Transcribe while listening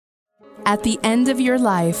At the end of your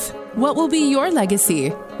life, what will be your legacy?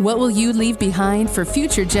 What will you leave behind for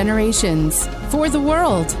future generations? For the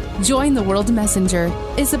world, join the World Messenger,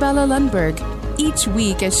 Isabella Lundberg, each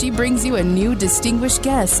week as she brings you a new distinguished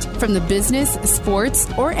guest from the business, sports,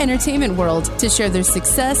 or entertainment world to share their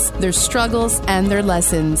success, their struggles, and their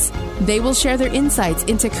lessons. They will share their insights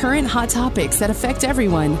into current hot topics that affect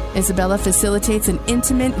everyone. Isabella facilitates an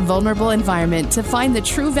intimate, vulnerable environment to find the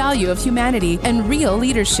true value of humanity and real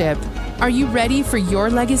leadership. Are you ready for your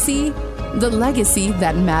legacy? The legacy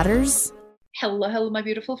that matters? Hello, my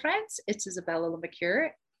beautiful friends. It's Isabella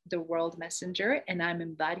Lundberg, the World Messenger, and I'm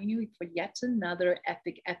inviting you for yet another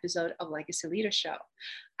epic episode of Legacy Leader Show.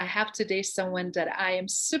 I have today someone that I am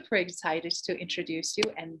super excited to introduce you,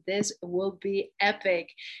 and this will be epic.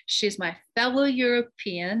 She's my fellow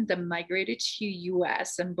European that migrated to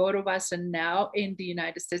US, and both of us are now in the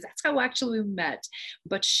United States. That's how actually we met.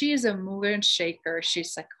 But she is a mover and shaker.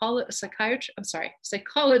 She's psychologist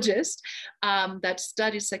that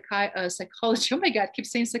studies psychology. Oh my God, I keep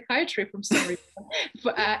saying psychiatry from some reason.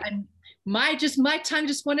 And my tongue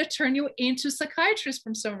just want to turn you into psychiatrist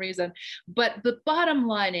from some reason. But the bottom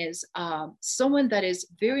line is someone that is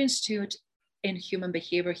very astute in human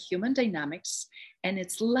behavior, human dynamics, and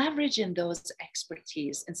it's leveraging those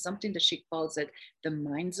expertise in something that she calls it the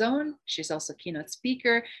mind zone. She's also a keynote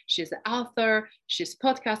speaker. She's the author. She's a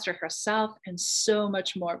podcaster herself, and so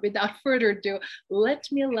much more. Without further ado, let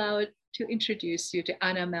me allow it to introduce you to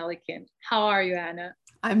Ana Melikian. How are you, Ana?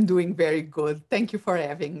 I'm doing very good. Thank you for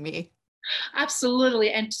having me.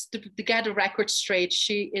 Absolutely. And just to get the record straight,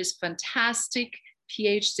 she is fantastic,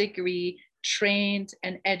 PhD degree, trained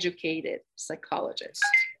and educated psychologist.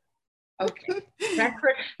 Okay,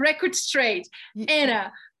 record straight.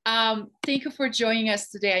 Ana, thank you for joining us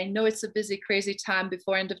today. I know it's a busy, crazy time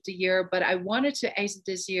before end of the year, but I wanted to exit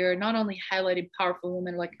this year not only highlighting powerful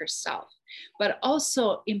women like yourself, but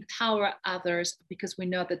also empower others, because we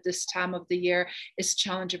know that this time of the year is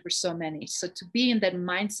challenging for so many. So to be in that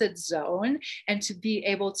mindset zone and to be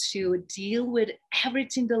able to deal with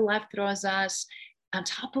everything that life throws us, on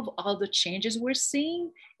top of all the changes we're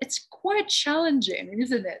seeing, it's quite challenging,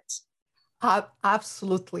 isn't it?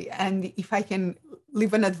 Absolutely. And if I can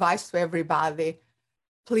leave an advice to everybody,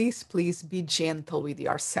 please be gentle with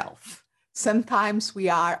yourself. Sometimes we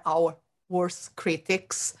are our worst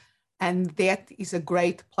critics, and that is a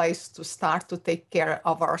great place to start to take care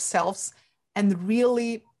of ourselves. And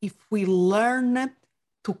really, if we learn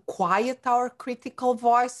to quiet our critical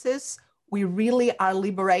voices, we really are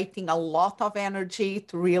liberating a lot of energy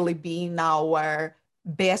to really be in our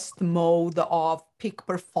best mode of peak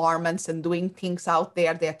performance and doing things out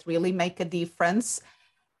there that really make a difference.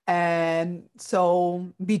 And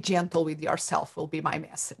so be gentle with yourself will be my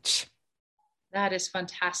message. That is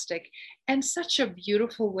fantastic. And such a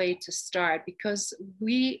beautiful way to start, because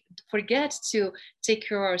we forget to take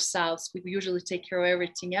care of ourselves. We usually take care of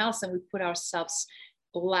everything else, and we put ourselves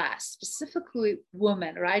last, specifically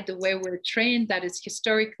women, right? The way we're trained, that is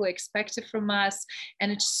historically expected from us.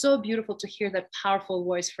 And it's so beautiful to hear that powerful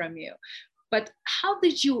voice from you. But how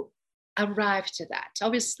did you arrive to that?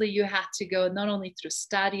 Obviously, you had to go not only through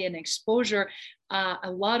study and exposure,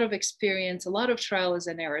 a lot of experience, a lot of trials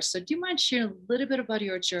and errors. So do you mind sharing a little bit about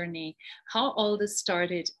your journey, how all this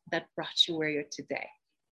started that brought you where you're today?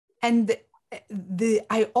 And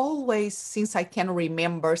I always, since I can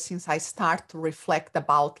remember, since I start to reflect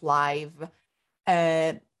about life,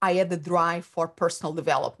 I had a drive for personal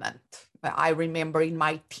development. I remember in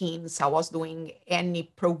my teens, I was doing any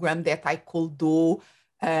program that I could do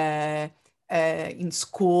in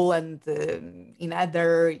school and in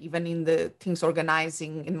other, even in the things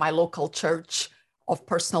organizing in my local church of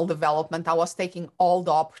personal development. I was taking all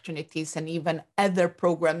the opportunities and even other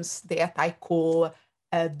programs that I could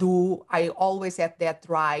do. I always had that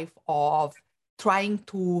drive of trying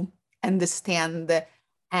to understand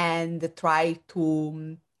and try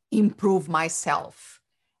to improve myself.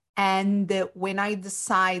 And when I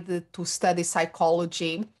decided to study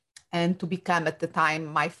psychology and to become, at the time,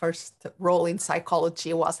 my first role in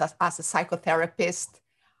psychology was as a psychotherapist,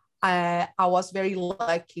 I was very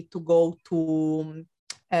lucky to go to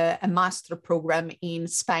a master program in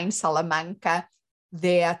Spain, Salamanca,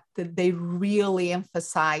 that they really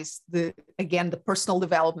emphasized the personal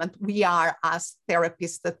development. We are as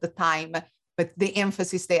therapists at the time, but the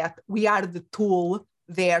emphasis that we are the tool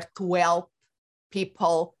there to help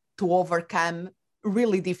people to overcome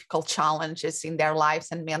really difficult challenges in their lives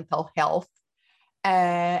and mental health.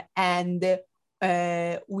 And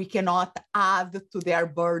we cannot add to their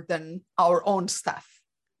burden our own stuff.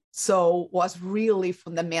 So it was really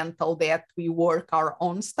fundamental that we work our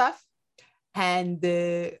own stuff. and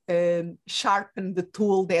sharpen the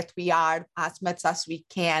tool that we are as much as we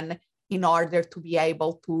can in order to be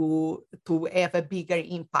able to have a bigger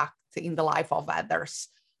impact in the life of others.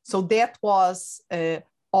 So that was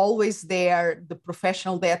always there. The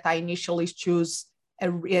professional that I initially chose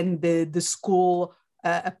in the school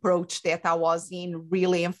approach that I was in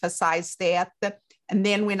really emphasized that. And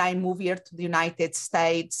then when I moved here to the United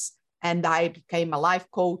States and I became a life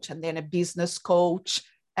coach and then a business coach,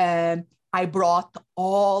 I brought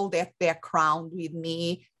all that background with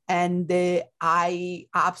me. And I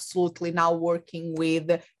absolutely now working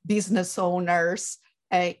with business owners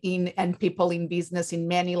and people in business in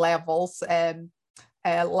many levels.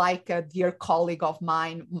 Like a dear colleague of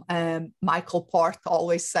mine, Michael Port,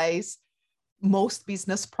 always says, most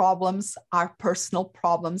business problems are personal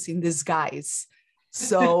problems in disguise.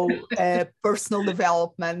 So personal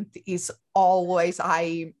development is always,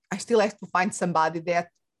 I still have to find somebody that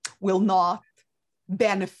will not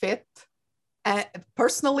benefit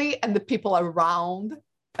personally and the people around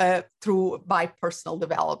by personal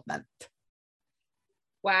development.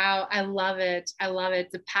 Wow, I love it. I love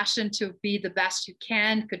it. The passion to be the best you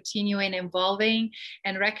can, continuing evolving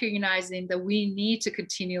and recognizing that we need to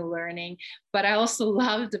continue learning. But I also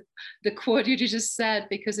love the quote you just said,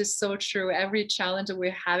 because it's so true. Every challenge that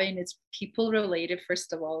we're having is people related,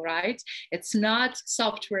 first of all, right? It's not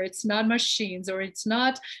software, it's not machines, or it's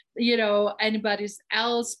not, anybody's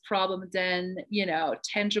else problem than,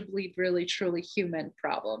 tangibly, really, truly human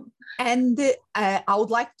problem. And I would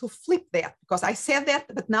like to flip that, because I said that,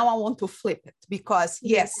 but now I want to flip it, because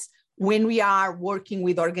yes, when we are working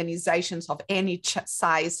with organizations of any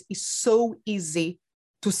size, it's so easy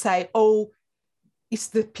to say, oh, it's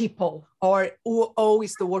the people, or oh,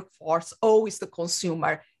 it's the workforce, oh, it's the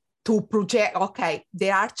consumer, to project, okay,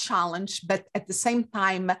 they are challenged, but at the same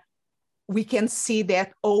time, we can see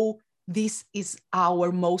that, oh, this is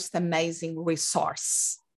our most amazing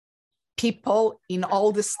resource. People in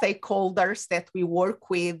all the stakeholders that we work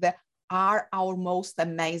with are our most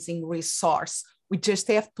amazing resource. We just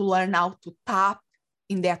have to learn how to tap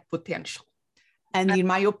in that potential. And in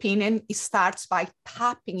my opinion, it starts by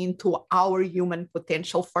tapping into our human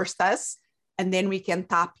potential first us, and then we can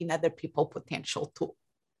tap in other people's potential too.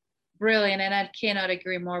 Brilliant. And I cannot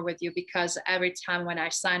agree more with you, because every time when I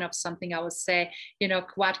sign up something, I would say,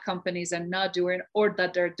 what companies are not doing or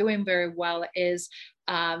that they're doing very well is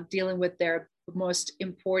dealing with their most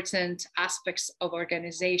important aspects of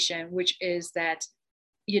organization, which is that,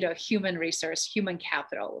 human resource, human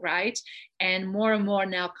capital, right? And more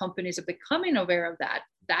now companies are becoming aware of that.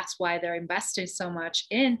 That's why they're investing so much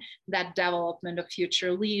in that development of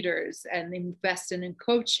future leaders and investing in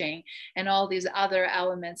coaching and all these other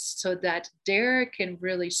elements so that they can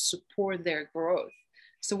really support their growth.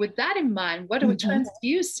 So with that in mind, what trends do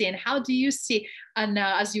you see, and how do you see, and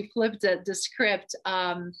as you flip the script,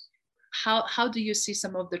 how do you see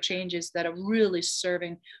some of the changes that are really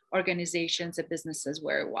serving organizations and businesses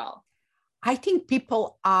very well? I think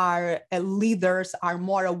people leaders are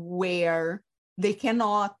more aware. They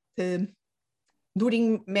cannot,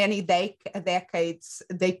 during many decades,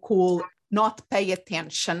 they could not pay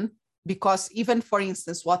attention, because even, for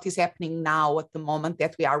instance, what is happening now at the moment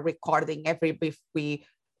that we are recording,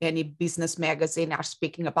 any business magazine are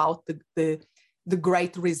speaking about the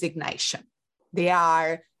Great Resignation. They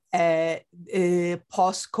are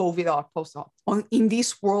post-COVID in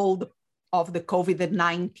this world of the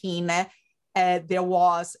COVID-19. There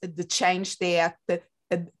was the change that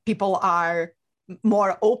people are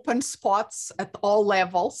more open spots at all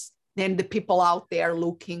levels than the people out there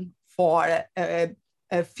looking for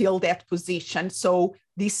fill that position. So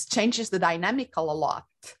this changes the dynamic a lot.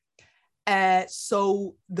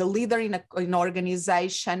 So the leader in an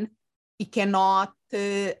organization, he cannot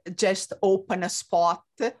just open a spot,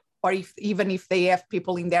 or even if they have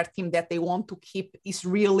people in their team that they want to keep, is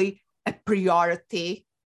really a priority.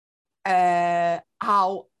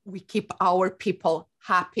 How we keep our people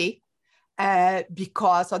happy,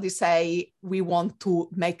 because, how do you say, we want to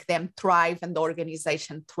make them thrive and the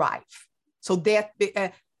organization thrive. So that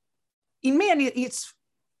in many, it's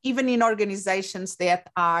even in organizations that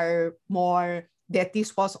are more, that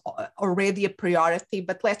this was already a priority,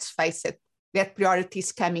 but let's face it, that priority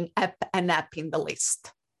is coming up and up in the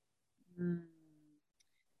list.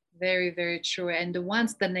 Very, very true. And the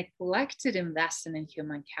ones that neglected investing in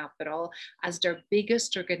human capital as their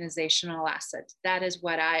biggest organizational asset. That is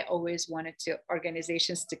what I always wanted to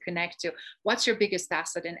organizations to connect to. What's your biggest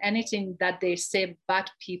asset? And anything that they say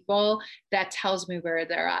but people, that tells me where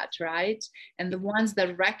they're at, right? And the ones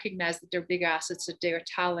that recognize that their big assets are their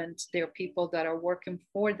talent, their people that are working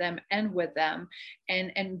for them and with them.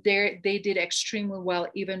 And they did extremely well,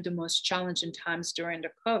 even the most challenging times during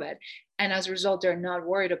the COVID. And as a result, they're not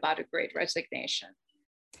worried about a great resignation.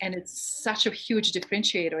 And it's such a huge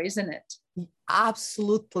differentiator, isn't it?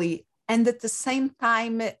 Absolutely. And at the same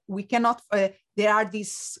time, we cannot, there are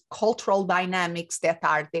these cultural dynamics that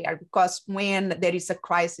are there, because when there is a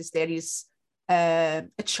crisis, there is a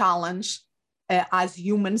challenge as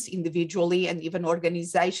humans individually and even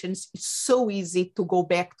organizations. It's so easy to go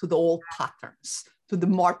back to the old patterns, to the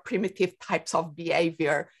more primitive types of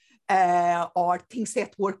behavior. Or things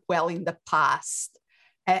that worked well in the past,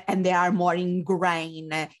 and they are more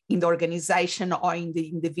ingrained in the organization or in the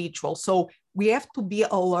individual. So we have to be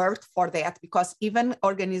alert for that, because even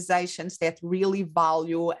organizations that really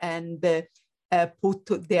value and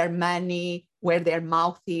put their money where their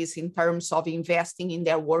mouth is in terms of investing in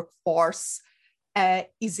their workforce,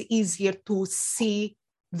 is easier to see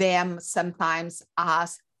them sometimes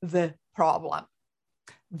as the problem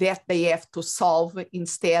that they have to solve,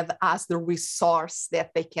 instead as the resource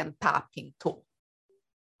that they can tap into.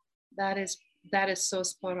 That is so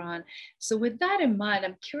spot on. So with that in mind,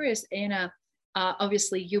 I'm curious, Ana,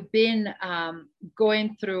 obviously you've been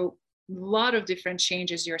going through a lot of different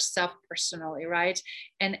changes yourself personally, right?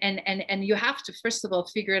 And you have to, first of all,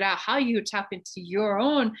 figure it out how you tap into your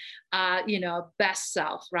own, best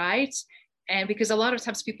self, right? And because a lot of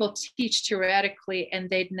times people teach theoretically and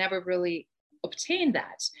they'd never really obtain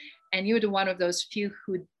that. And you're the one of those few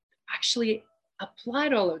who actually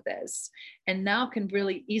applied all of this and now can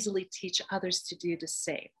really easily teach others to do the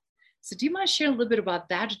same. So do you mind sharing a little bit about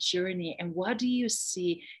that journey, and what do you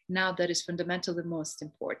see now that is fundamentally most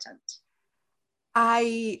important?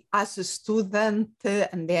 I, as a student,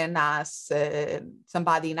 and then as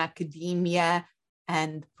somebody in academia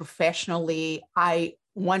and professionally,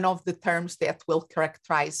 one of the terms that will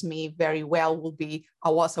characterize me very well will be I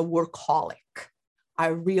was a workaholic. I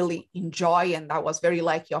really enjoy, and I was very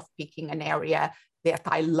lucky of picking an area that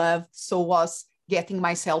I loved. So was getting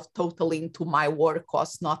myself totally into my work,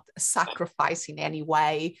 was not a sacrifice in any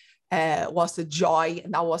way, was a joy,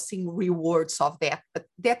 and I was seeing rewards of that. But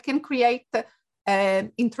that can create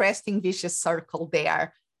an interesting vicious circle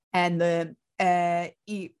there. And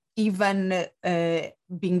even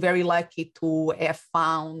being very lucky to have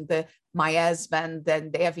found my husband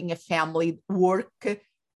and having a family, work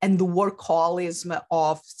and the workaholism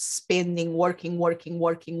of spending, working,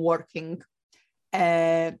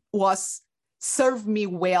 was served me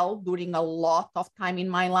well during a lot of time in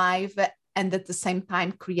my life, and at the same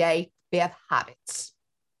time create bad habits.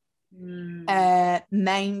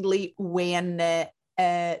 Mainly when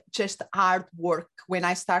just hard work, when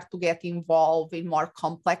I start to get involved in more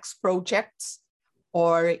complex projects,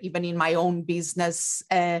 or even in my own business,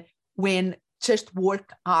 when just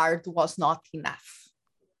work hard was not enough.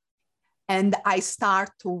 And I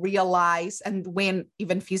start to realize, and when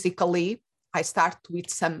even physically, I start with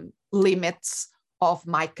some limits of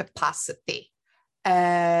my capacity.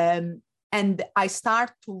 And I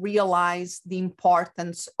start to realize the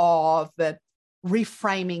importance of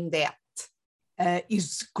reframing that.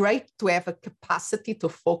 It's great to have a capacity to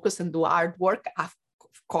focus and do hard work. Of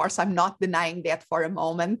course, I'm not denying that for a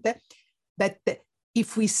moment. But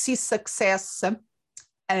if we see success,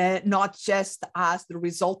 not just as the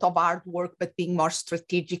result of hard work, but being more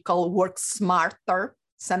strategical, work smarter.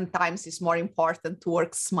 Sometimes it's more important to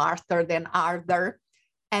work smarter than harder,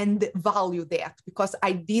 and value that, because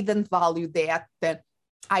I didn't value that.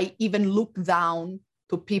 I even looked down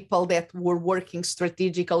to people that were working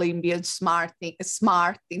strategically and being smart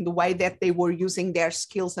in the way that they were using their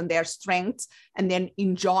skills and their strengths, and then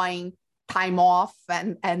enjoying time off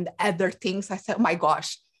and other things. I said, oh my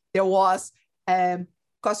gosh, there was,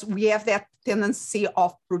 because we have that tendency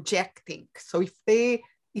of projecting. So if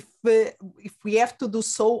we have to do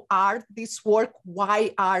so hard this work,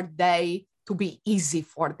 why are they to be easy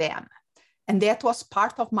for them? And that was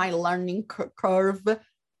part of my learning curve,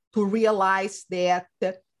 to realize that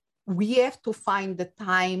we have to find the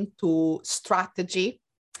time to strategy.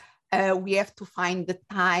 We have to find the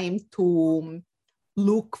time to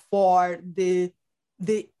look for the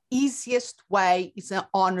easiest way is an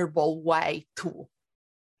honorable way too.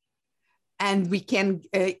 And we can,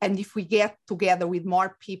 and if we get together with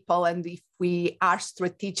more people, and if we are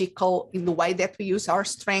strategical in the way that we use our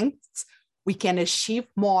strengths, we can achieve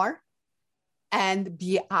more and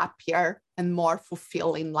be happier and more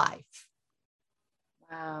fulfilled in life.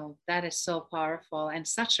 Wow, that is so powerful and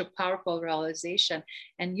such a powerful realization.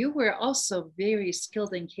 And you were also very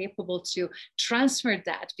skilled and capable to transfer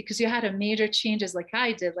that because you had a major changes like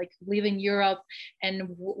I did, like leaving Europe and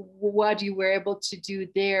what you were able to do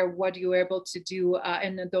there, what you were able to do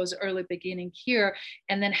in those early beginning here,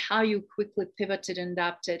 and then how you quickly pivoted and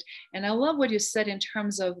adapted. And I love what you said in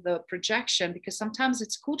terms of the projection, because sometimes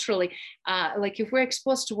it's culturally, like if we're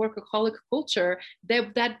exposed to workaholic culture,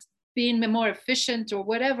 that being more efficient or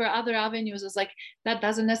whatever other avenues is like that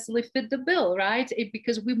doesn't necessarily fit the bill, right?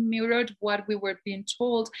 Because we mirrored what we were being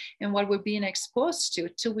told and what we're being exposed to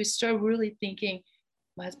till we start really thinking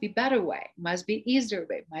must be better way, must be easier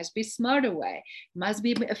way, must be smarter way, must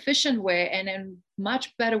be efficient way, and a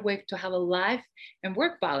much better way to have a life and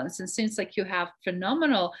work balance. And since like you have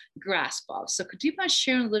phenomenal grasp of, so could you mind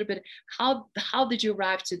sharing a little bit how did you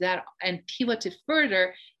arrive to that and pivot it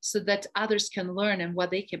further so that others can learn and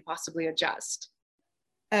what they can possibly adjust?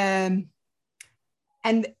 And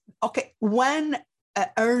okay, one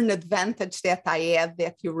earned advantage that I had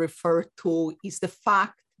that you refer to is the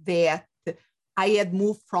fact that I had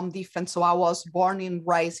moved from different. So I was born and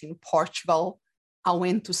raised in Portugal. I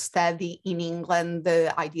went to study in England.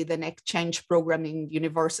 I did an exchange program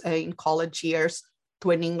in college years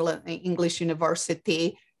to an English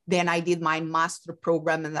university. Then I did my master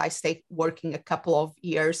program and I stayed working a couple of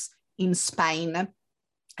years in Spain.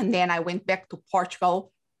 And then I went back to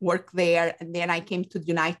Portugal, worked there, and then I came to the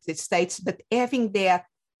United States. But having that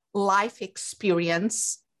life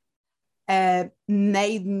experience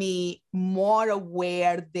made me more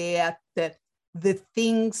aware that the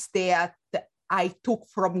things that I took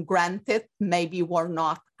from granted maybe were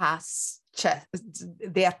not as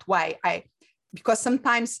that way. Because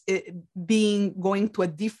sometimes going to a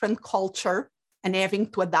different culture and having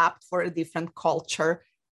to adapt for a different culture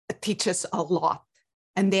teaches a lot.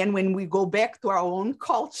 And then when we go back to our own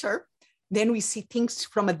culture, then we see things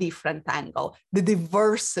from a different angle. The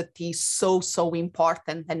diversity is so, so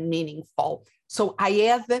important and meaningful. So I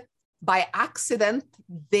had, by accident,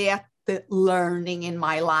 that learning in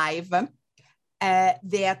my life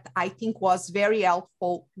that I think was very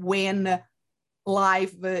helpful when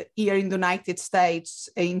life here in the United States,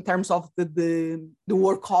 in terms of the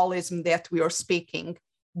workaholism that we are speaking,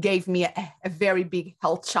 gave me a very big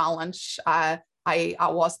health challenge. I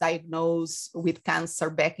was diagnosed with cancer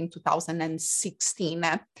back in 2016.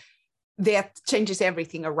 That changes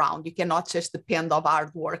everything around. You cannot just depend on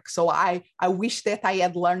hard work. So I wish that I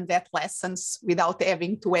had learned that lessons without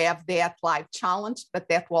having to have that life challenge, but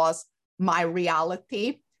that was my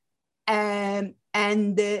reality. But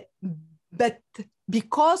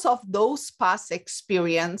because of those past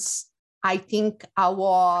experience, I think I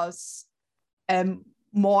was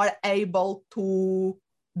more able to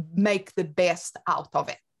make the best out of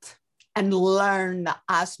it and learn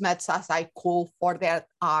as much as I could for that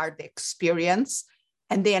hard experience.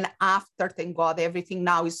 And then after, thank God, everything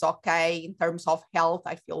now is okay in terms of health.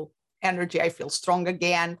 I feel energy, I feel strong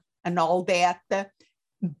again and all that.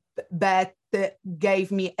 But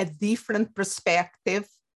gave me a different perspective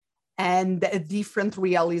and a different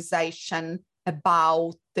realization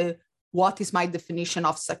about what is my definition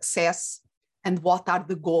of success and what are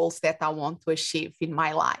the goals that I want to achieve in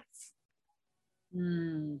my life.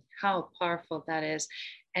 How powerful that is.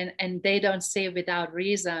 And they don't say without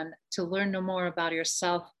reason, to learn no more about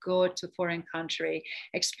yourself, go to foreign country,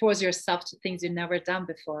 expose yourself to things you've never done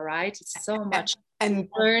before, right? It's so much and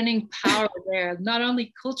learning power there, not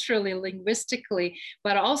only culturally, linguistically,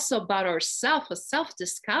 but also about ourselves, a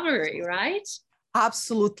self-discovery, right?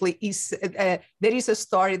 Absolutely. There is a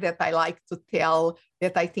story that I like to tell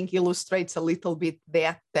that I think illustrates a little bit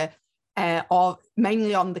that of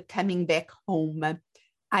mainly on the coming back home.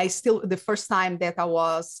 The first time that I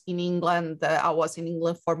was in England, I was in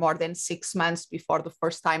England for more than 6 months before the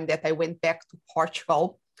first time that I went back to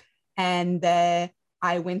Portugal. And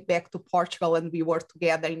I went back to Portugal and we were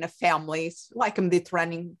together in a family, it's like a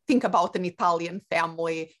Mediterranean, think about an Italian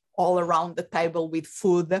family all around the table with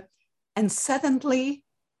food. And suddenly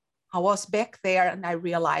I was back there and I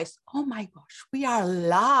realized, oh my gosh, we are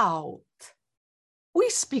loud. We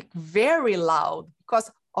speak very loud because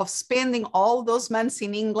of spending all those months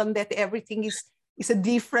in England, that everything is a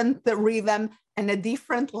different rhythm and a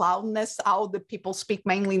different loudness, how the people speak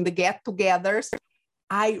mainly in the get-togethers.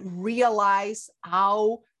 I realized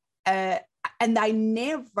how, and I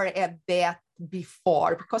never had that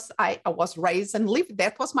before because I was raised and lived,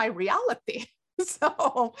 that was my reality.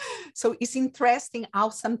 So it's interesting how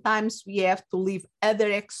sometimes we have to live other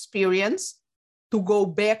experience to go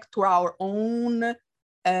back to our own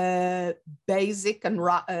basic and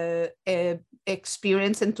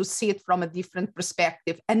experience and to see it from a different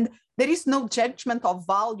perspective. And there is no judgment of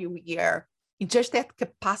value here. It's just that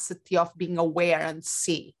capacity of being aware and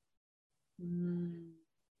see.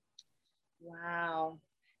 Wow,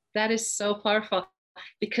 that is so powerful.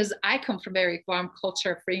 Because I come from very farm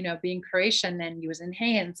culture for, being Croatian and using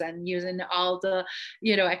hands and using all the,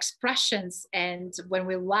 expressions. And when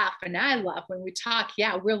we laugh, and I laugh, when we talk,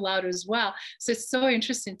 yeah, we're loud as well. So it's so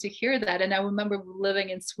interesting to hear that. And I remember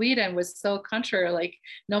living in Sweden was so contrary, like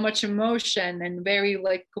not much emotion and very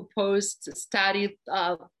like composed, steady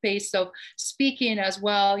pace of speaking as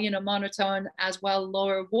well, monotone as well,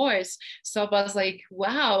 lower voice. So I was like,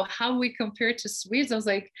 wow, how we compare to Swedes. I was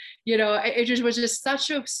like, it just was just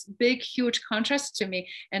such a big, huge contrast to me,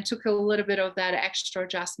 and took a little bit of that extra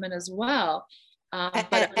adjustment as well.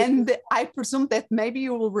 And I presume that maybe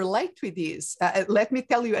you will relate with this. Let me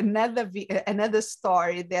tell you another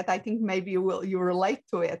story that I think maybe you relate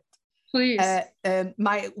to it. Please.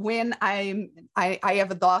 When I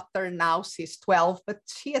have a daughter now, she's 12, but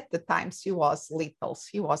at the time she was little.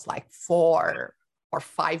 She was like 4 or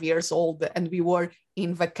 5 years old, and we were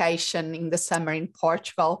in vacation in the summer in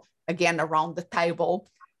Portugal, again around the table,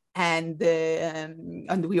 and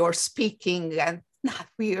we were speaking, and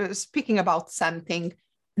we were speaking about something.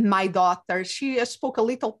 My daughter, she spoke a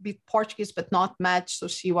little bit Portuguese, but not much, so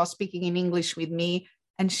she was speaking in English with me,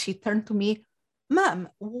 and she turned to me, "Mom,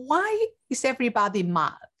 why is everybody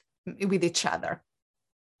mad with each other?"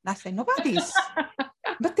 And I said, "Nobody's."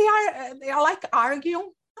 But they are like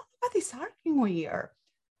arguing. Nobody's arguing here.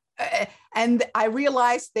 And I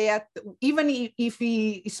realized that even if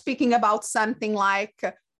we speaking about something like,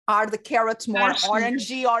 are the carrots more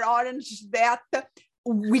orangey or orange, that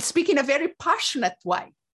we speak in a very passionate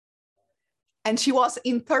way. And she was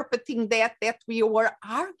interpreting that we were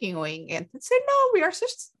arguing, and said, "No,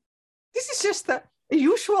 this is just a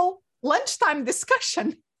usual lunchtime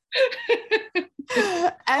discussion."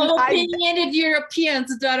 And opinionated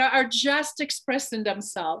Europeans that are just expressing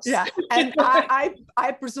themselves. Yeah, and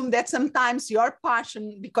I presume that sometimes your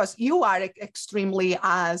passion, because you are extremely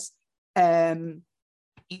as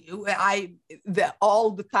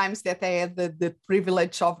all the times that I had the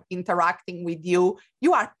privilege of interacting with you,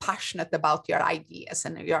 you are passionate about your ideas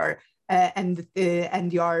and your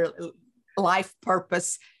and your life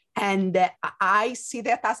purpose, and I see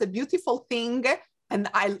that as a beautiful thing. And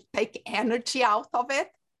I take energy out of it.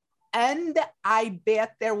 And I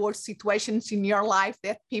bet there were situations in your life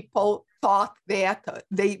that people thought that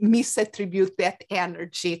they misattribute that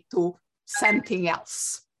energy to something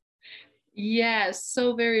else. Yes,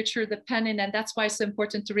 so very true, depending, and that's why it's so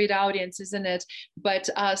important to read audience, isn't it? But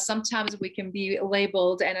sometimes we can be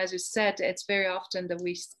labeled, and as you said, it's very often that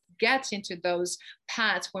we get into those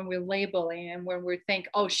paths when we're labeling and when we think,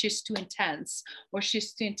 oh, she's too intense, or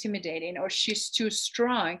she's too intimidating, or she's too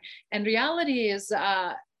strong. And reality is,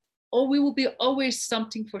 we will be always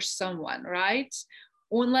something for someone, right?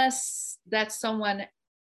 Unless that's someone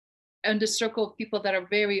in the circle of people that are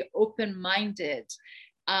very open-minded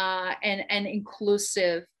and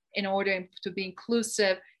inclusive. In order to be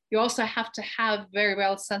inclusive, you also have to have very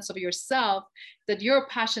well sense of yourself, that your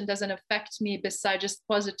passion doesn't affect me besides just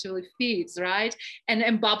positively feeds, right?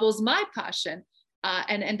 And bubbles my passion.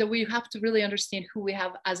 And that we have to really understand who we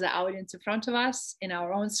have as an audience in front of us in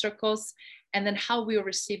our own circles, and then how we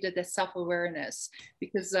received it, the self-awareness,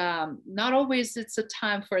 because not always it's a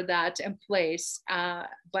time for that in place,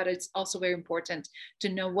 but it's also very important to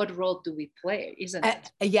know what role do we play, isn't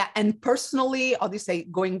it? Yeah, and personally, obviously,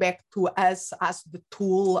 going back to us as the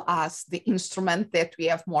tool, as the instrument that we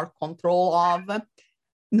have more control of,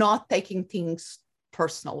 not taking things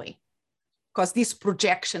personally. Because these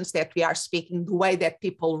projections that we are speaking, the way that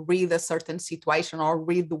people read a certain situation or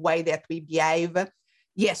read the way that we behave,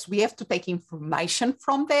 yes, we have to take information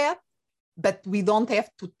from that, but we don't have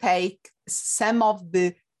to take some of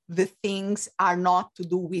the things are not to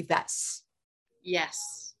do with us.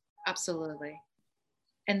 Yes, absolutely.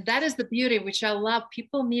 And that is the beauty, which I love.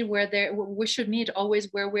 People meet we should meet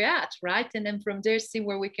always where we're at, right? And then from there, see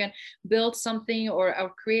where we can build something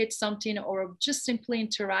or create something, or just simply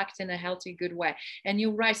interact in a healthy, good way. And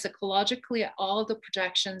you're right, psychologically, all the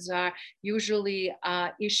projections are usually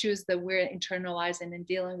issues that we're internalizing and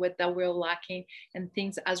dealing with, that we're lacking, and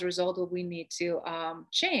things as a result that we need to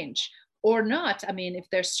change. Or not, I mean, if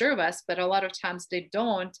they serve us, but a lot of times they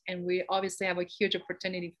don't, and we obviously have a huge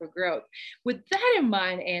opportunity for growth. With that in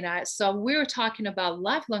mind, Ana, so we're talking about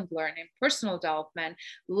lifelong learning, personal development,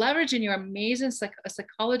 leveraging your amazing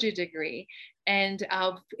psychology degree, and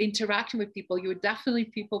interacting with people. You're definitely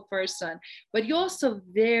a people person, but you're also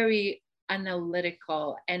very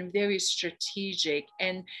analytical and very strategic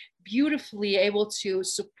and beautifully able to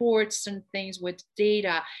support some things with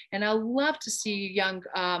data. And I love to see a young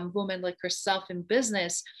woman like herself in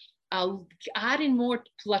business adding more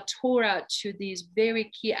plethora to these very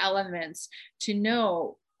key elements to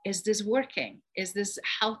know, is this working? Is this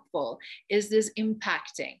helpful? Is this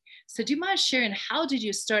impacting? So do you mind sharing, how did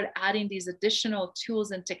you start adding these additional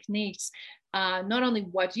tools and techniques, not only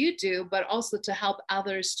what you do, but also to help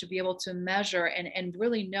others to be able to measure and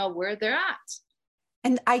really know where they're at?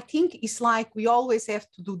 And I think it's like we always have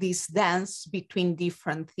to do this dance between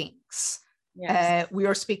different things. Yes. We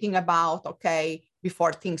are speaking about, okay,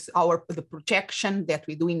 before things, the projection that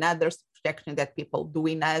we do in others, projection that people do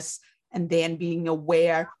in us, and then being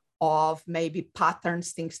aware of maybe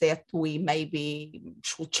patterns, things that we maybe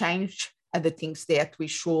should change, other things that we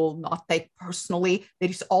should not take personally. There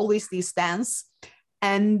is always this dance.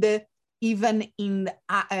 And even in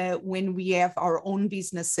when we have our own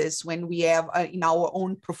businesses, when we have in our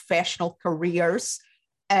own professional careers,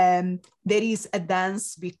 there is a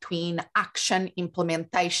dance between action,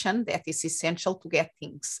 implementation that is essential to get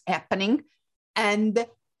things happening, and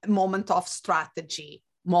moment of strategy,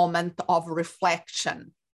 moment of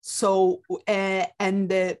reflection. So,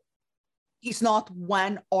 it's not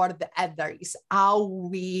one or the other, it's how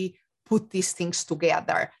we put these things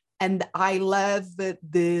together. And I love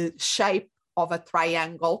the shape of a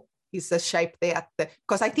triangle. Is a shape that,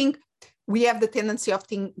 because I think we have the tendency of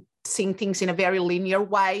seeing things in a very linear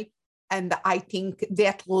way. And I think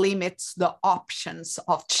that limits the options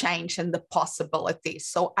of change and the possibilities.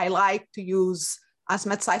 So I like to use as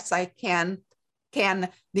much as I can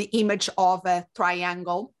the image of a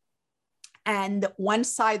triangle. And one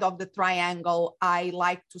side of the triangle, I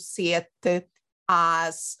like to see it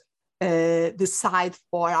as the side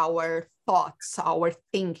for our thoughts, our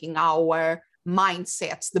thinking, our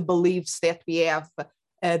mindsets, the beliefs that we have,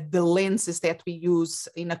 the lenses that we use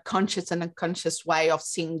in a conscious and unconscious way of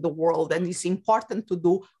seeing the world. And it's important to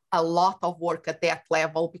do a lot of work at that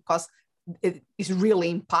level because it is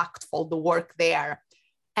really impactful, the work there.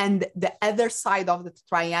 And the other side of the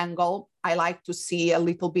triangle, I like to see a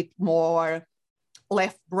little bit more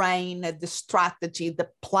left brain, the strategy, the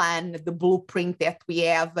plan, the blueprint that we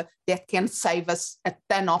have that can save us a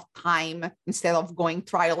ton of time instead of going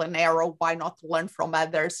trial and error. Why not learn from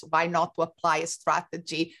others? Why not to apply a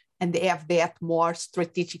strategy and have that more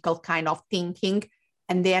strategical kind of thinking?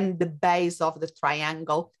 And then the base of the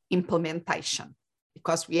triangle, implementation,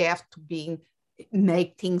 because we have to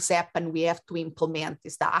make things happen. We have to implement.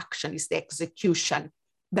 Is the action, is the execution.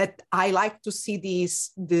 But I like to see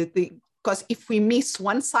these, because if we miss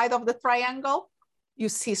one side of the triangle, you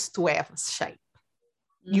cease to have a shape.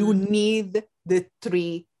 You need the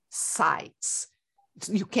three sides.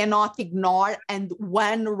 You cannot ignore, and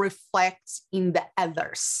one reflects in the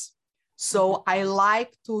others. So I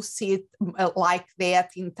like to see it like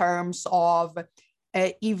that in terms of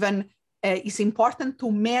it's important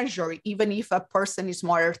to measure, even if a person is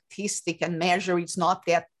more artistic and measure is not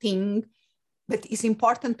that thing. But it's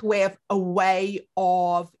important to have a way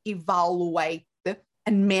of evaluate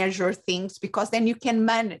and measure things, because then you can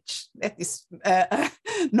manage. That is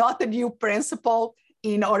not a new principle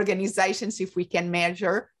in organizations. If we can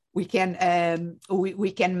measure, we can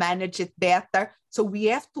manage it better. So we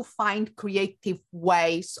have to find creative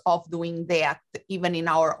ways of doing that, even in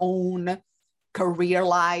our own career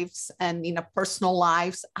lives and in our personal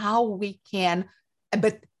lives, how we can.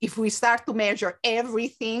 But if we start to measure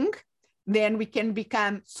everything, then we can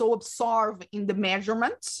become so absorbed in the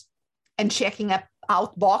measurements and checking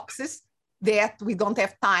out boxes that we don't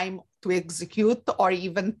have time to execute or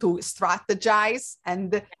even to strategize.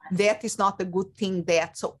 And that is not a good thing.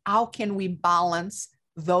 So how can we balance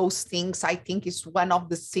those things? I think is one of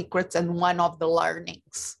the secrets and one of the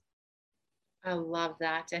learnings. I love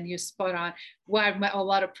that. And you're spot on. Why a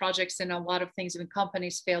lot of projects and a lot of things in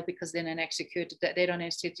companies fail because they don't execute, they don't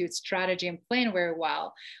institute strategy and plan very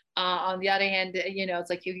well. On the other hand, it's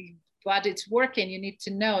like but it's working. You need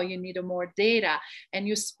to know, you need more data, and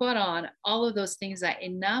you spot on. All of those things are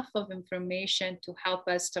enough of information to help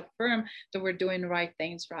us to affirm that we're doing the right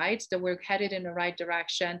things, right? That we're headed in the right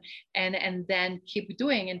direction, and then keep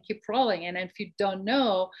doing and keep rolling. And if you don't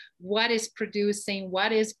know what is producing,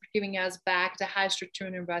 what is giving us back the highest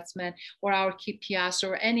return investment or our KPIs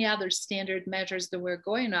or any other standard measures that we're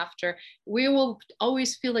going after, we will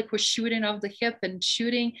always feel like we're shooting off the hip and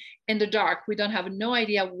shooting in the dark. We don't have no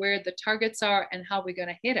idea where the targets are and how we're going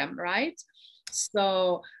to hit them, right?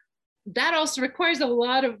 So that also requires a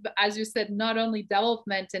lot of, as you said, not only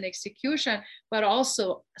development and execution, but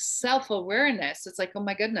also self-awareness. It's like, oh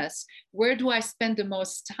my goodness, where do I spend the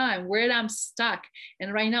most time? Where I'm stuck?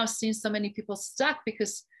 And right now, seeing so many people stuck,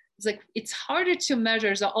 because it's like, it's harder to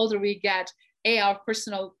measure the older we get, our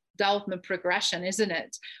personal development progression, isn't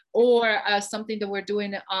it? Or something that we're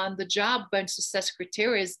doing on the job, but success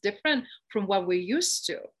criteria is different from what we're used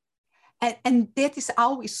to. And that is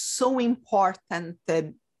always so important.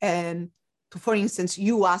 To, for instance,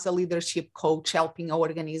 you as a leadership coach helping an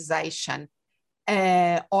organization,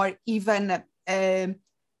 or even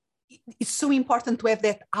it's so important to have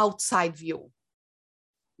that outside view.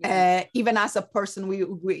 Even as a person,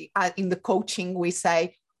 we in the coaching, we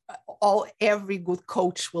say every good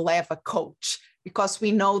coach will have a coach, because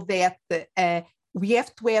we know that we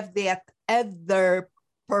have to have that other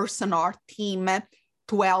person or team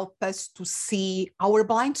to help us to see our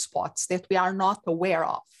blind spots that we are not aware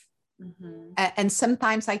of. Mm-hmm. And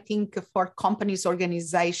sometimes I think for companies,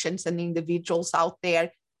 organizations, and individuals out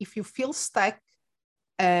there, if you feel stuck,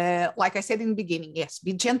 like I said in the beginning, yes,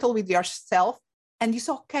 be gentle with yourself, and it's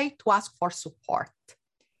okay to ask for support.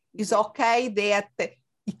 It's okay that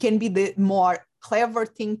it can be the more clever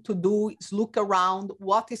thing to do is look around,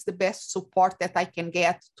 what is the best support that I can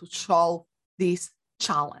get to solve this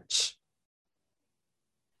challenge?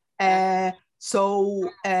 So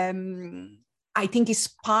I think it's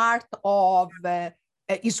part of,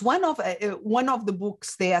 is one of the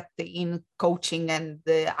books that in coaching and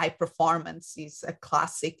the high performance is a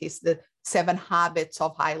classic, is the 7 Habits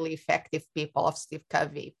of Highly Effective People of Steve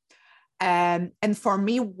Covey. And for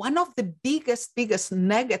me, one of the biggest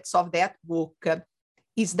nuggets of that book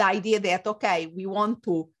is the idea that,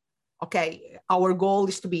 our goal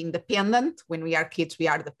is to be independent. When we are kids, we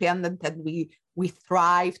are dependent, and we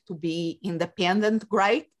thrive to be independent,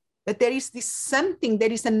 great. But there is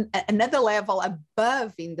another level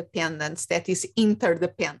above independence that is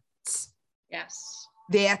interdependence. Yes.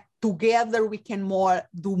 That together we can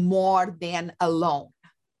do more than alone.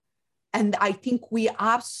 And I think we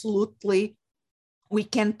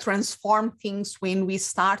can transform things when we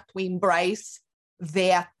start to embrace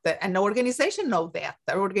that. An organization knows that.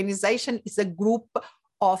 An organization is a group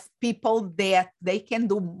of people that they can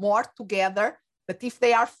do more together. But if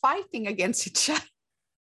they are fighting against each other,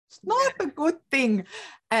 it's not a good thing.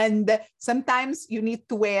 And sometimes you need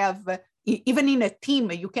to have, even in a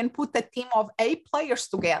team, you can put a team of A players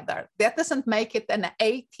together. That doesn't make it an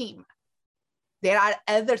A team. There are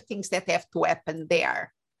other things that have to happen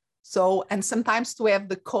there. So, and sometimes to have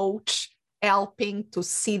the coach helping to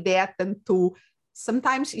see that, and to,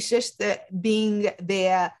 sometimes it's just being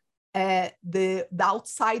the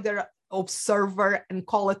outsider observer and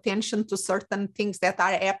call attention to certain things that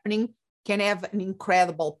are happening, can have an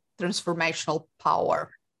incredible transformational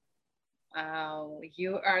power. Wow,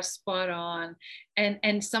 you are spot on.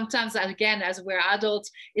 And sometimes, again, as we're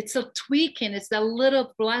adults, it's a tweaking. It's that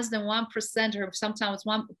little less than 1%, or sometimes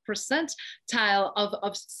 1 percentile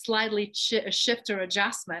of slightly shift or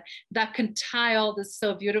adjustment that can tie all this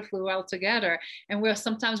so beautifully well together. And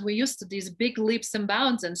sometimes we're used to these big leaps and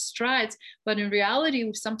bounds and strides, but in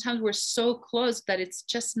reality, sometimes we're so close that it's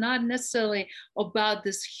just not necessarily about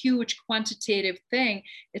this huge quantitative thing.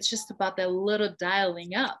 It's just about that little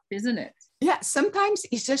dialing up, isn't it? Yeah, sometimes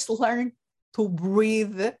it's just learn to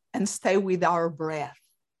breathe and stay with our breath.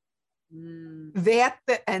 That,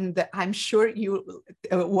 and I'm sure you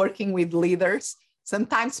working with leaders,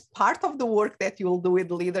 sometimes part of the work that you'll do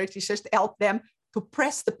with leaders is just help them to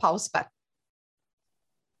press the pause button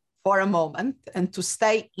for a moment and to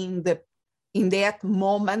stay in that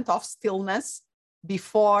moment of stillness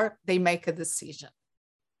before they make a decision.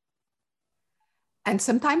 And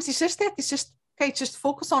sometimes it's just that, just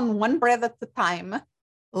focus on one breath at a time.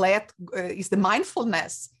 Is the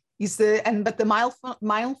mindfulness, but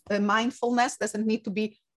the mindfulness doesn't need to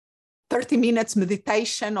be 30 minutes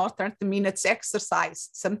meditation or 30 minutes exercise.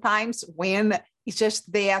 Sometimes when it's just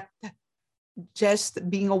that, just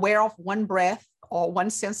being aware of one breath or one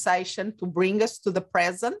sensation to bring us to the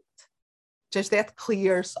present, just that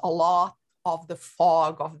clears a lot of the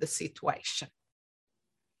fog of the situation.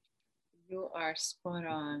 You are spot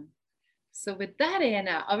on. So with that,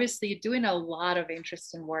 Ana, obviously you're doing a lot of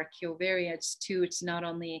interesting work. You're very astute, not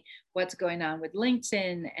only what's going on with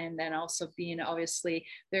LinkedIn, and then also being obviously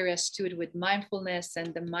very astute with mindfulness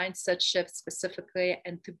and the mindset shift specifically,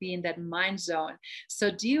 and to be in that mind zone.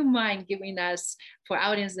 So do you mind giving us, for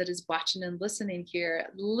audience that is watching and listening here,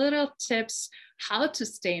 little tips how to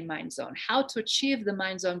stay in mind zone, how to achieve the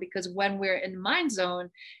mind zone? Because when we're in mind zone,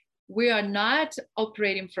 we are not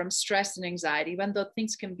operating from stress and anxiety, even though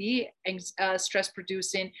things can be stress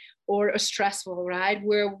producing. or stressful, right?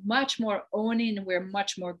 We're much more owning, we're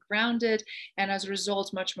much more grounded, and as a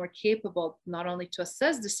result, much more capable, not only to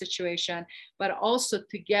assess the situation, but also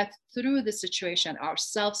to get through the situation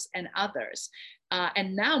ourselves and others.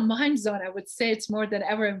 And now Mind Zone, I would say it's more than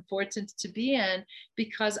ever important to be in,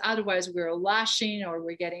 because otherwise we're lashing, or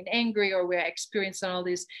we're getting angry, or we're experiencing all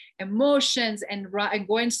these emotions and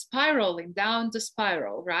going spiraling down the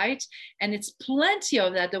spiral, right? And it's plenty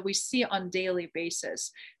of that we see on daily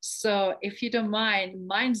basis. So if you don't mind,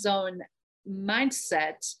 Mind Zone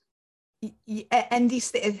mindset. And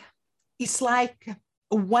this it's like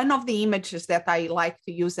one of the images that I like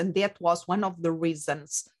to use, and that was one of the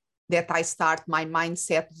reasons that I start my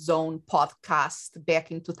Mindset Zone podcast back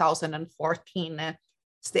in 2014.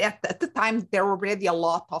 That at the time, there were already a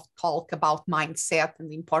lot of talk about mindset and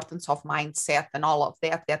the importance of mindset and all of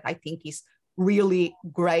that, that I think is really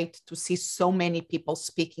great to see so many people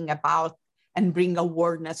speaking about and bring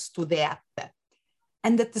awareness to that.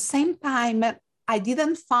 And at the same time, I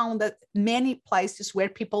didn't find that many places where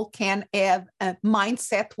people can have a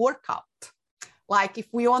mindset workout. Like if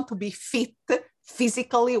we want to be fit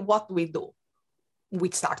physically, what do? We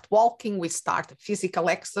start walking, we start physical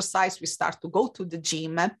exercise, we start to go to the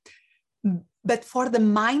gym. But for the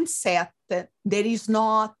mindset, there is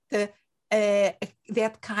not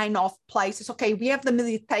that kind of places. Okay, we have the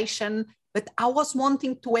meditation, but I was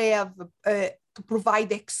wanting to have, to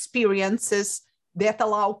provide experiences that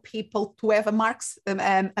allow people to have a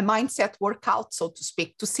mindset workout, so to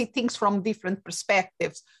speak, to see things from different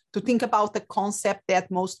perspectives, to think about a concept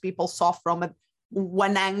that most people saw from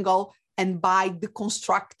one angle, and by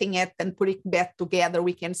deconstructing it and putting it back together,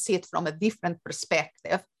 we can see it from a different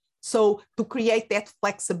perspective. So to create that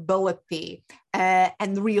flexibility,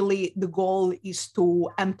 and really the goal is to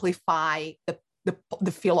amplify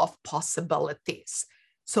the field of possibilities.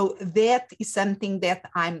 So that is something that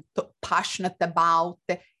I'm passionate about,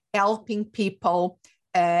 helping people.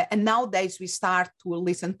 And nowadays we start to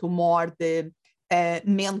listen to more the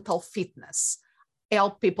mental fitness,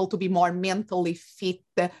 help people to be more mentally fit,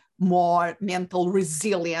 more mental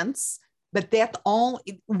resilience. But that all,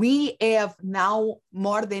 we have now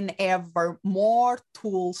more than ever more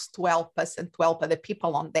tools to help us and to help other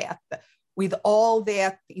people on that. With all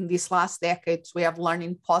that in these last decades, we have learned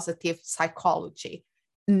in positive psychology,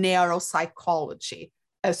 neuropsychology,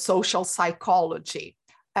 social psychology,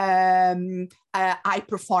 high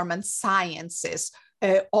performance sciences,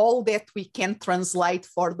 all that we can translate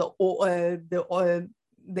for the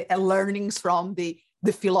learnings from the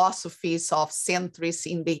philosophies of centuries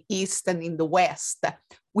in the East and in the West.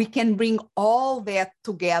 We can bring all that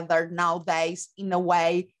together nowadays in a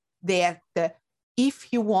way that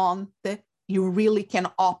if you want, you really can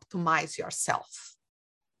optimize yourself.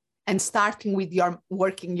 And starting with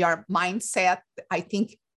working your mindset, I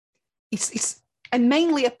think it's and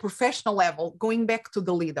mainly at professional level, going back to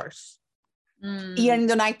the leaders. Here in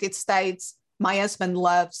the United States, my husband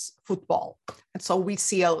loves football. And so we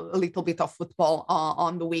see a little bit of football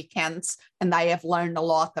on the weekends. And I have learned a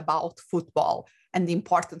lot about football and the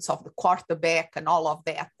importance of the quarterback and all of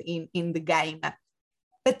that in the game.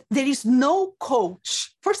 But there is no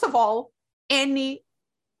coach. First of all, any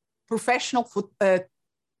professional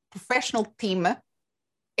team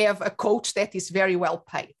have a coach that is very well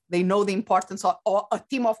paid. They know the importance of a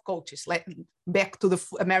team of coaches. Back to the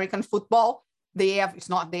American football, they have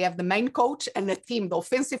the main coach and a team, the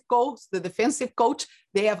offensive coach, the defensive coach.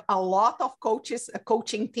 They have a lot of coaches, a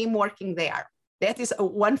coaching team working there. That is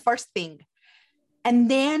one first thing. And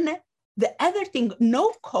then the other thing,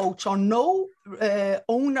 no coach or no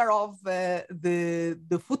owner of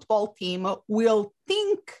the football team will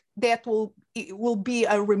think that it will be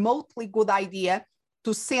a remotely good idea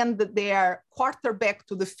to send their quarterback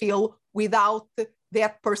to the field without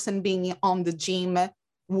that person being on the gym,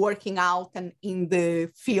 working out, and in the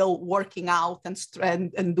field working out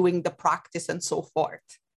and doing the practice and so forth.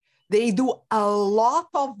 They do a lot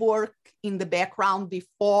of work in the background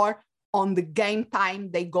before on the game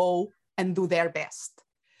time they go and do their best.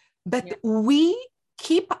 But we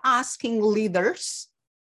keep asking leaders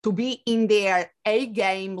to be in their A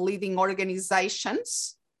game leading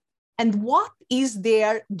organizations. And what is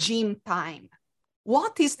their gym time?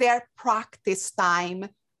 What is their practice time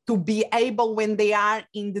to be able, when they are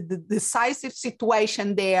in the decisive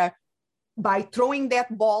situation there, by throwing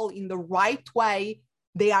that ball in the right way,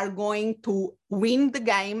 they are going to win the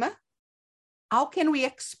game? How can we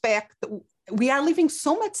expect? We are leaving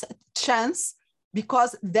so much chance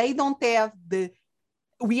because they don't have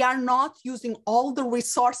we are not using all the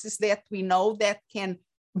resources that we know that can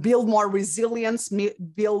build more resilience,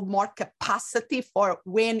 build more capacity for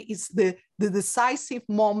when is the decisive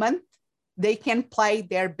moment they can play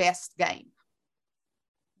their best game.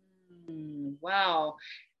 Wow.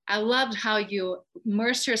 I loved how you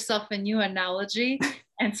immerse yourself in new analogy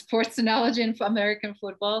and sports analogy in American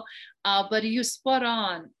football, but you spot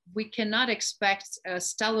on. We cannot expect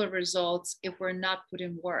stellar results if we're not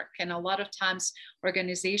putting work. And a lot of times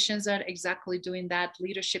organizations are exactly doing that.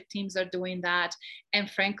 Leadership teams are doing that.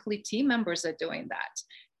 And frankly, team members are doing that.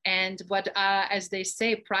 And what, as they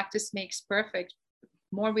say, practice makes perfect.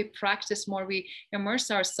 More we practice, more we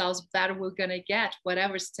immerse ourselves, better we're going to get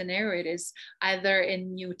whatever scenario it is, either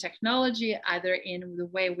in new technology, either in the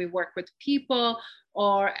way we work with people,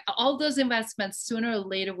 or all those investments sooner or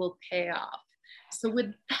later will pay off. So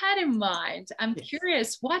with that in mind, I'm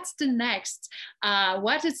curious, what's the next?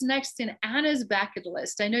 What is next in Anna's bucket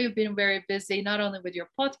list? I know you've been very busy, not only with your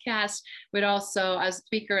podcast, but also as a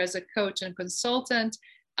speaker, as a coach and consultant.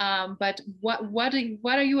 But what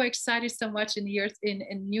are you excited so much in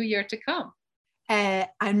new year to come?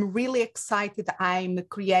 I'm really excited. I'm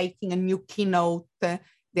creating a new keynote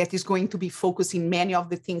that is going to be focusing many of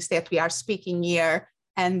the things that we are speaking here.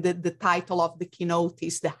 And the title of the keynote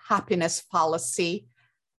is The Happiness Fallacy.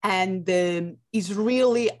 And is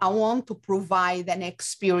really, I want to provide an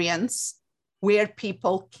experience where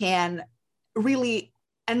people can really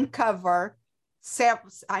uncover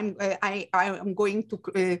I'm going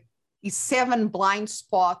to is 7 blind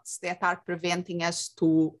spots that are preventing us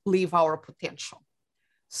to live our potential.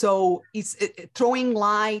 So it's throwing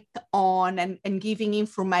light on and giving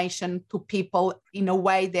information to people in a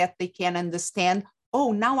way that they can understand,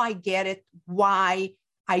 oh, now I get it, why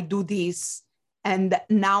I do this. And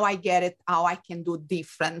now I get it, how I can do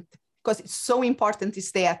different. Because it's so important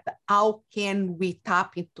is that how can we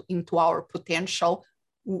tap into our potential?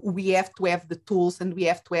 We have to have the tools and we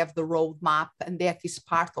have to have the roadmap. And that is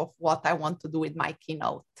part of what I want to do with my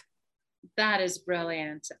keynote. That is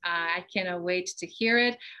brilliant. I cannot wait to hear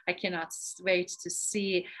it. I cannot wait to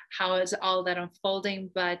see how is all that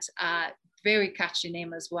unfolding, but very catchy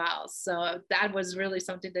name as well. So that was really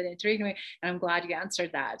something that intrigued me, and I'm glad you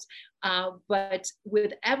answered that. But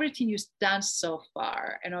with everything you've done so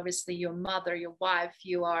far, and obviously your mother, your wife,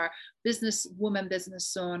 you are businesswoman,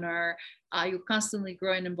 business owner, you're constantly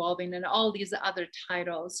growing, evolving, and all these other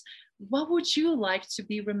titles, what would you like to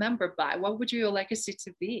be remembered by? What would your legacy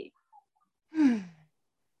to be?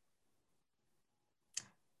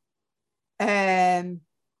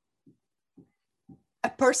 A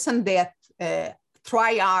person that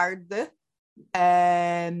try hard,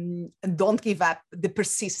 don't give up, the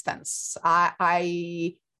persistence.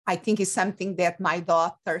 I think is something that my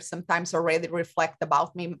daughter sometimes already reflect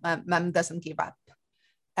about me. Mom doesn't give up.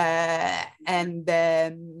 And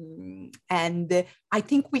I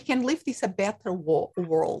think we can live this a better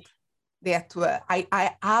world. That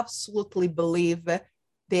I absolutely believe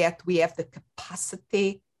that we have the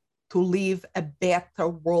capacity to live a better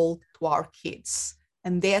world to our kids.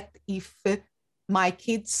 And that if my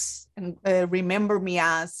kids remember me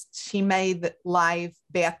as she made life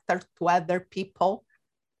better to other people,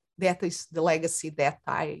 that is the legacy that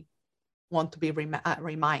I want to be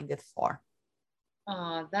reminded for.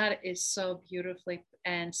 That is so beautifully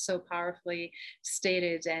and so powerfully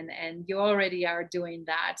stated, and you already are doing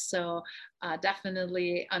that. So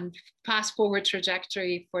definitely on fast forward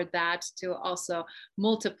trajectory for that to also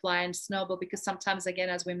multiply and snowball, because sometimes, again,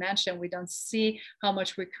 as we mentioned, we don't see how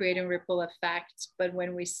much we're creating ripple effects, but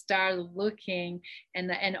when we start looking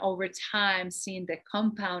and over time seeing the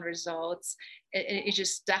compound results, it's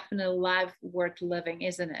just definitely life worth living,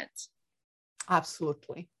 isn't it?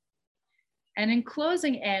 Absolutely. And in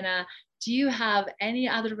closing, Anna, do you have any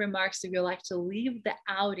other remarks that you'd like to leave the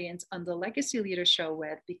audience on the Legacy Leader Show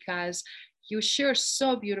with? Because you share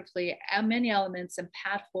so beautifully many elements and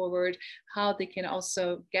path forward, how they can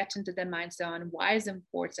also get into the mindset on why it's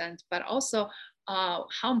important, but also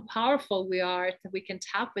how powerful we are that we can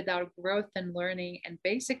tap with our growth and learning and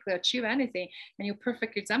basically achieve anything. And you're a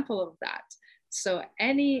perfect example of that. So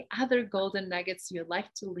any other golden nuggets you'd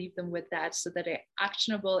like to leave them with that so that they're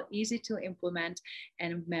actionable, easy to implement,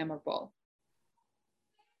 and memorable?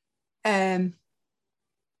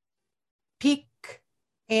 Pick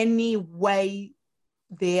any way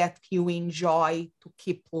that you enjoy to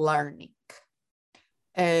keep learning.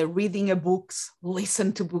 Reading a books,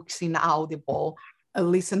 listen to books in Audible,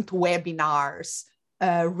 listen to webinars,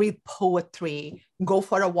 read poetry, go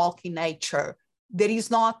for a walk in nature. There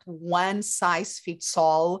is not one size fits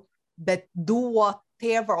all, but do what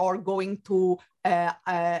whatever, or going to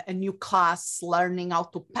a new class, learning how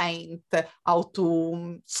to paint, how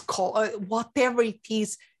to score, whatever it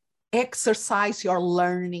is, exercise your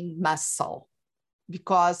learning muscle,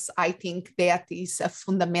 because I think that is a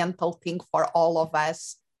fundamental thing for all of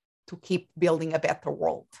us to keep building a better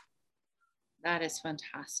world. That is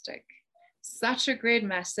fantastic. Such a great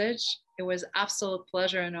message. It was absolute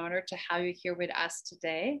pleasure and honor to have you here with us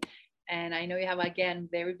today. And I know you have, again,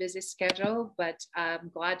 very busy schedule, but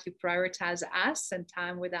I'm glad you prioritize us and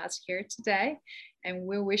time with us here today. And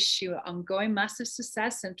we wish you ongoing massive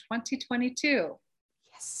success in 2022.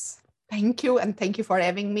 Yes, thank you. And thank you for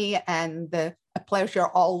having me. And a pleasure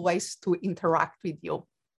always to interact with you.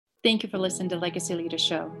 Thank you for listening to Legacy Leader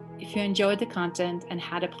Show. If you enjoyed the content and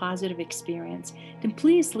had a positive experience, then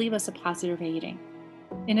please leave us a positive rating.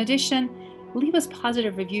 In addition, leave us a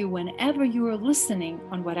positive review whenever you are listening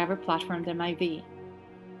on whatever platform there might be.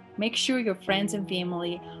 Make sure your friends and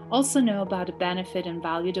family also know about the benefit and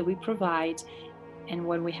value that we provide and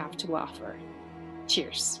what we have to offer.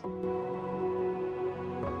 Cheers.